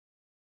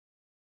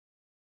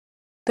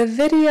The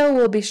video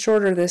will be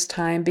shorter this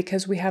time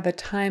because we have a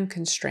time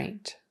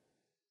constraint.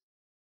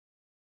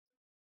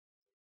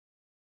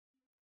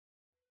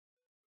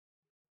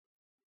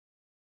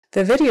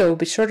 The video will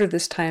be shorter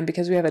this time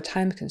because we have a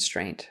time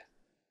constraint.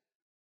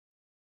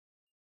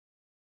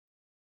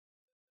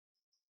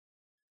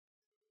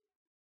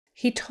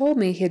 He told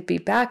me he'd be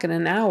back in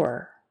an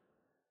hour.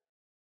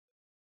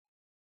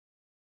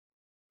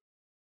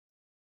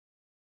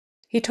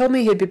 He told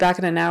me he'd be back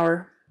in an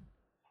hour.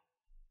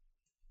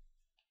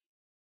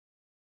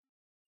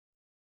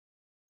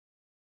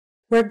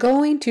 We're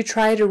going to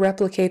try to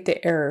replicate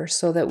the error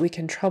so that we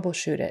can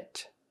troubleshoot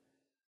it.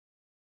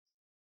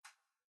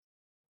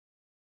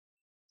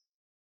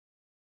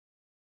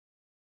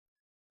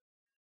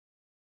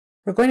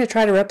 We're going to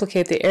try to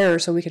replicate the error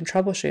so we can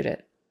troubleshoot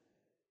it.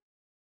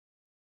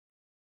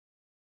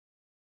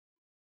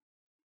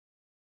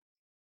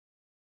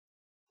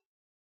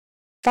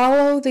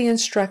 Follow the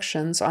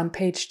instructions on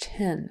page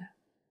 10.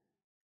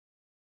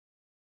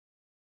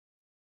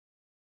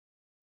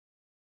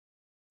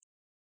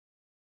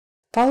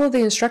 Follow the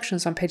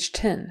instructions on page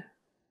 10.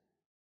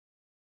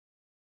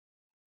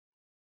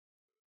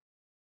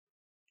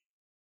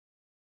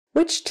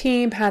 Which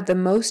team had the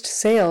most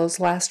sales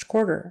last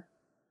quarter?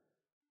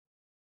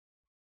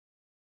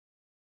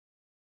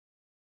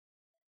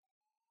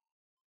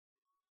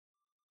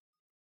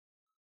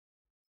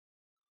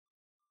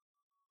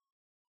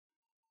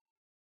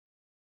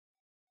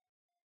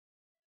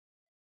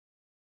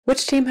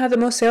 Which team had the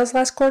most sales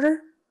last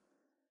quarter?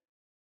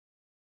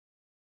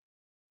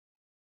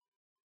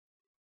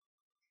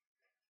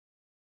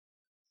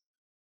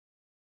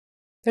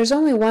 There's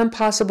only one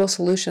possible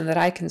solution that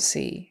I can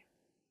see.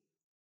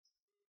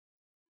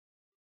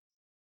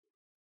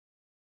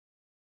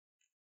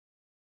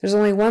 There's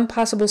only one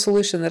possible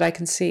solution that I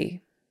can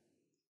see.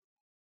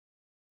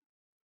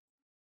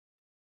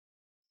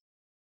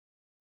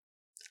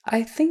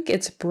 I think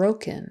it's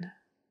broken.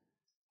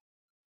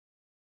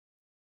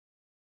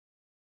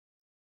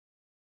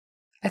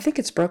 I think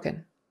it's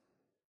broken.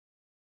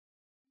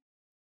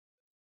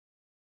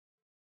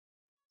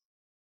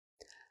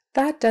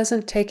 That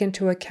doesn't take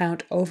into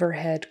account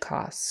overhead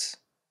costs.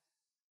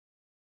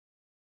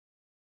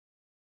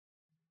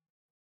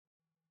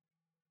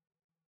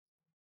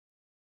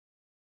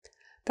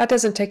 That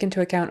doesn't take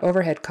into account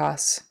overhead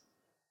costs.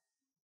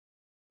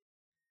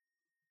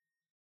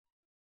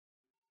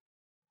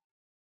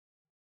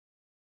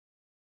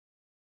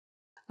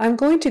 I'm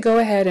going to go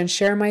ahead and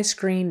share my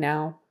screen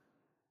now.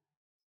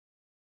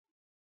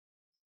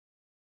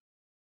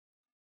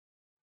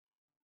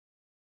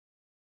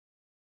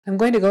 I'm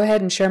going to go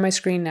ahead and share my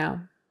screen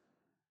now.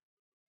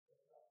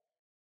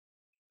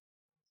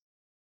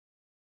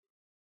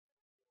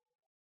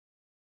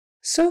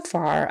 So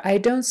far, I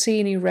don't see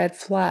any red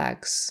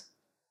flags.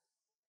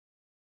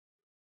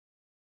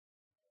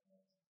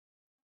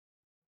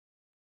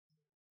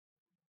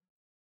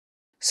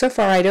 So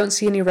far, I don't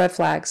see any red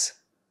flags.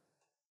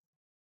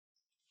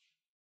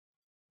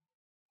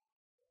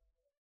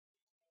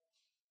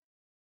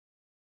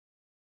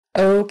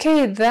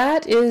 Okay,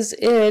 that is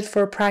it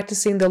for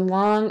practicing the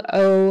long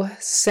O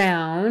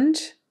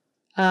sound.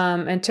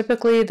 And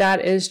typically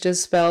that is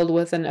just spelled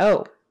with an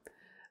O.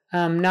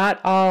 Not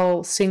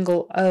all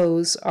single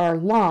O's are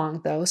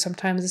long, though.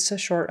 Sometimes it's a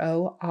short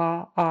O,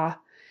 ah, ah.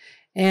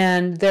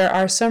 And there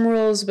are some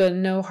rules, but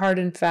no hard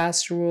and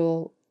fast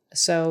rule.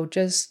 So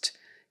just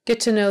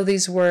get to know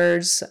these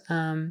words.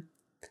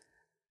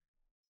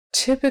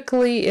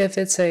 Typically, if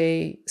it's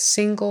a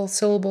single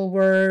syllable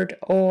word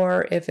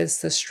or if it's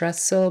the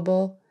stressed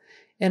syllable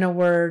in a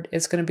word,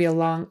 it's going to be a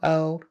long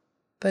O,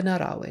 but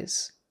not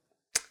always.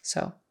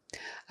 So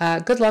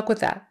good luck with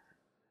that.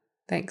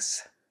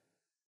 Thanks.